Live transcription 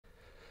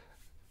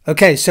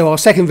Okay, so our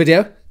second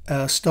video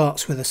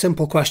starts with a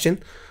simple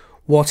question.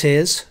 What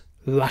is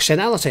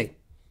rationality?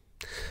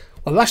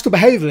 Well, rational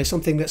behaviour is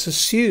something that's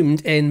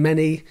assumed in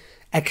many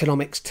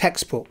economics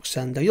textbooks,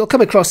 and you'll come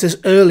across this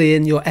early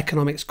in your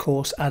economics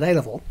course at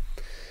A-level.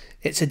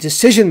 It's a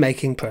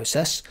decision-making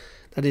process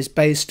that is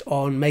based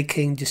on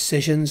making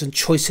decisions and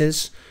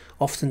choices,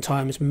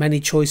 oftentimes many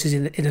choices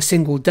in a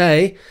single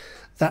day,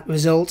 that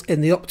result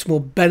in the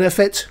optimal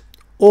benefit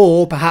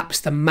or perhaps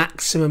the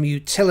maximum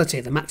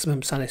utility, the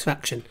maximum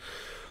satisfaction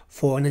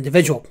for an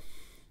individual.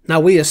 Now,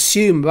 we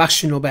assume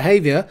rational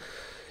behaviour,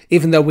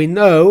 even though we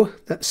know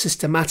that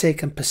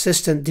systematic and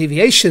persistent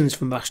deviations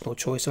from rational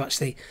choice are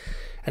actually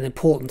an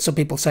important, some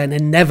people say an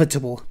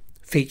inevitable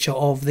feature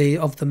of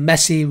the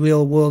messy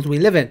real world we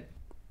live in.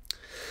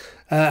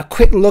 A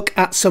quick look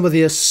at some of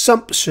the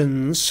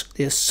assumptions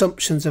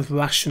of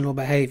rational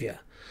behaviour.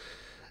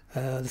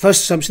 The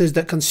first assumption is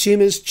that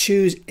consumers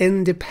choose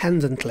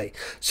independently.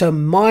 So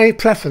my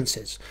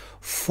preferences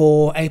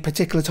for a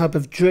particular type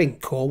of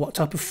drink or what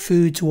type of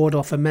food to order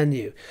off a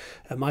menu,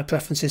 my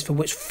preferences for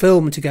which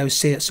film to go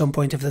see at some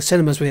point if the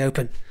cinemas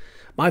reopen,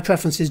 my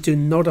preferences do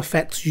not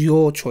affect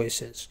your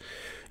choices.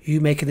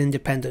 You make an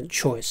independent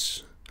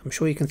choice. I'm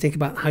sure you can think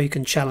about how you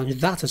can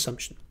challenge that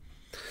assumption.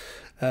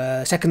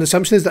 Second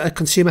assumption is that a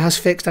consumer has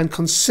fixed and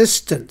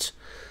consistent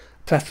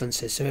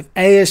preferences. So if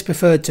A is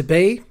preferred to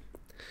B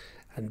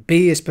and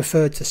B is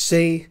preferred to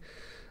C,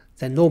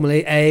 then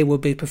normally A will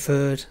be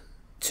preferred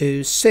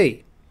to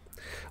C.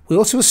 We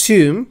also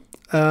assume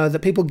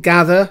that people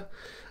gather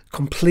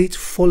complete,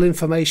 full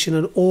information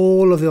on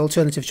all of the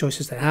alternative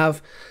choices they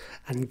have,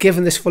 and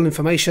given this full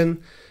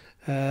information,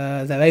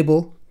 they're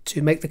able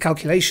to make the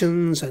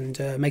calculations and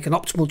make an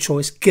optimal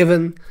choice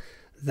given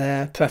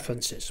their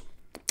preferences.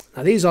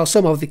 Now, these are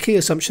some of the key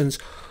assumptions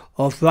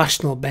of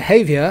rational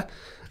behaviour,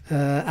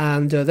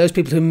 and those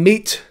people who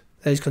meet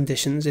those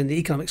conditions in the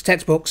economics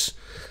textbooks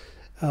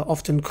are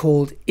often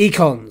called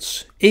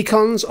Econs.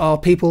 Econs are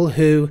people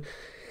who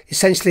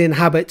essentially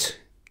inhabit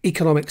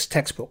economics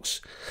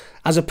textbooks,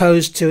 as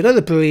opposed to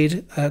another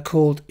breed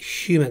called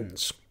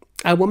humans.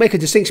 And we'll make a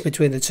distinction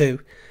between the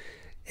two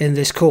in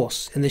this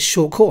course, in this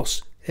short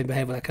course in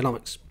behavioural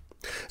economics.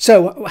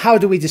 So how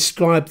do we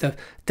describe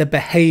the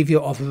behaviour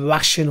of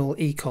rational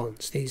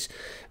econs, these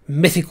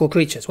mythical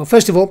creatures? Well,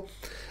 first of all,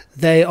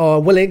 they are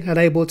willing and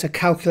able to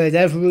calculate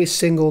every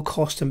single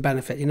cost and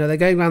benefit. You know, they're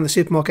going around the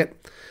supermarket,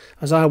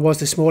 as I was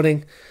this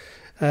morning.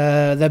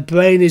 Their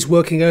brain is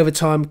working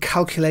overtime,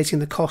 calculating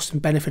the cost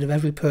and benefit of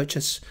every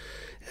purchase,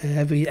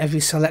 every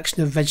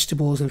selection of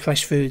vegetables and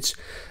fresh foods.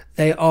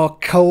 They are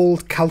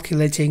cold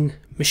calculating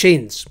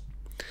machines.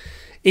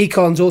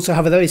 Econs also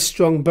have a very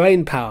strong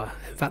brain power.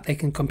 In fact, they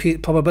can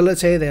compute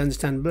probability, they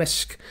understand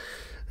risk,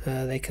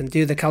 they can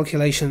do the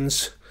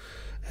calculations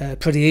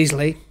pretty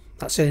easily.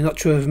 That's certainly not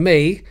true of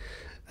me.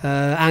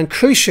 And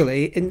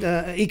crucially,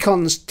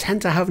 econs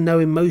tend to have no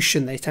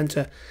emotion. They tend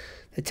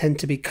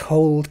to be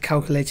cold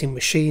calculating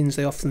machines.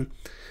 They often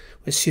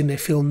assume they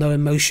feel no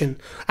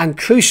emotion, and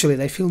crucially,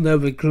 they feel no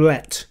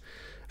regret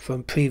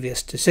from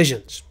previous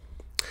decisions.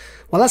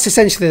 Well, that's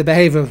essentially the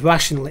behaviour of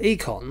rational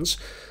econs.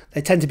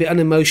 They tend to be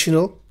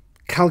unemotional,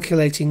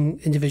 calculating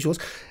individuals,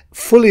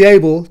 fully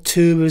able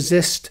to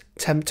resist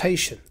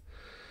temptation.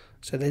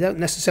 So they don't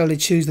necessarily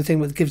choose the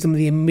thing that gives them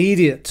the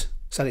immediate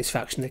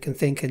satisfaction. They can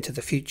think into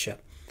the future.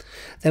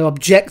 They're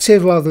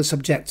objective rather than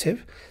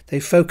subjective. They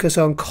focus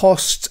on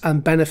costs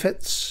and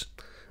benefits.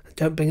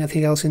 Don't bring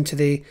anything else into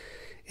the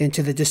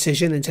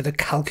decision, into the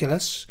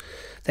calculus.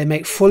 They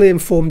make fully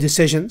informed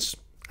decisions,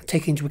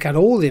 taking into account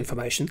all the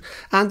information,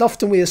 and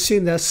often we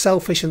assume they're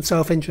selfish and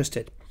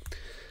self-interested.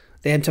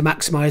 They aim to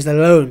maximise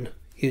their own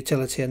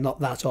utility and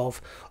not that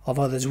of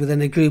others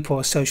within a group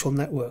or a social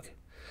network.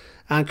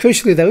 And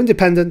crucially, they're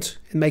independent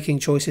in making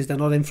choices. They're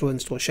not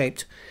influenced or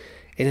shaped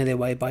in any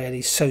way by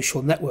any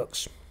social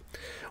networks.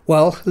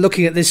 Well,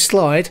 looking at this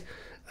slide,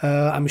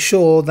 I'm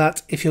sure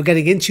that if you're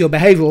getting into your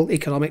behavioural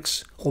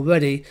economics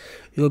already,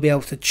 you'll be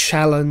able to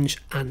challenge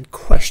and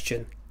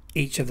question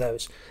each of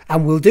those.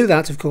 And we'll do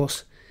that, of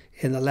course,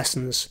 in the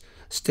lessons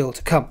still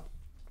to come.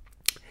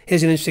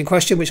 Here's an interesting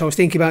question which I was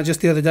thinking about just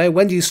the other day.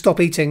 When do you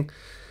stop eating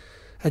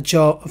a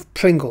jar of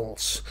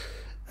Pringles?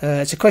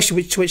 It's a question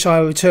which I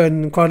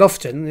return quite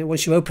often.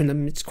 Once you open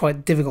them, it's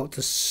quite difficult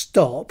to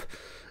stop.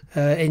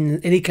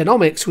 In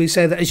economics, we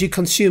say that as you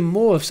consume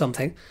more of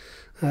something,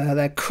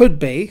 there could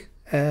be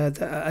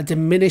a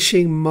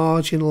diminishing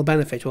marginal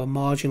benefit or a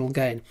marginal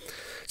gain.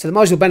 So the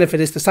marginal benefit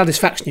is the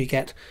satisfaction you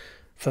get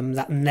from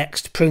that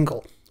next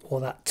Pringle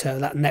or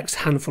that next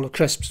handful of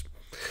crisps.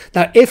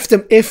 Now, if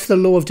the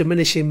law of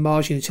diminishing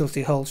marginal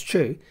utility holds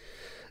true,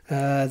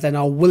 then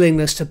our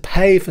willingness to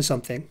pay for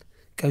something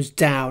goes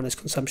down as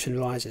consumption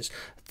rises.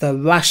 The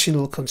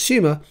rational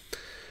consumer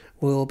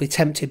will be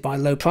tempted by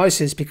low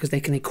prices because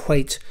they can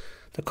equate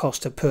the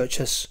cost of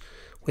purchase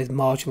with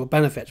marginal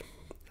benefit.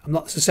 I'm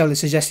not necessarily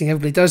suggesting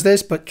everybody does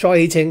this, but try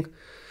eating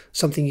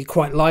something you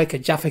quite like, a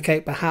Jaffa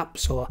cake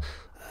perhaps, or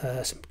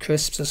some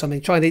crisps or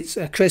something. Try and eat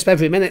a crisp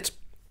every minute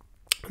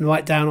and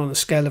write down on a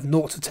scale of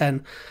 0 to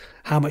 10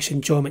 how much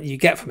enjoyment you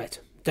get from it.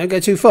 Don't go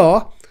too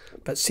far,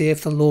 but see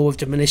if the law of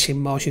diminishing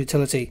marginal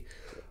utility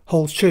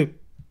holds true.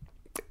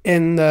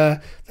 In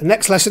the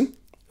next lesson,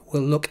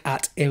 we'll look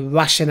at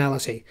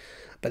irrationality,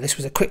 but this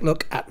was a quick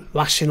look at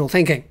rational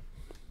thinking.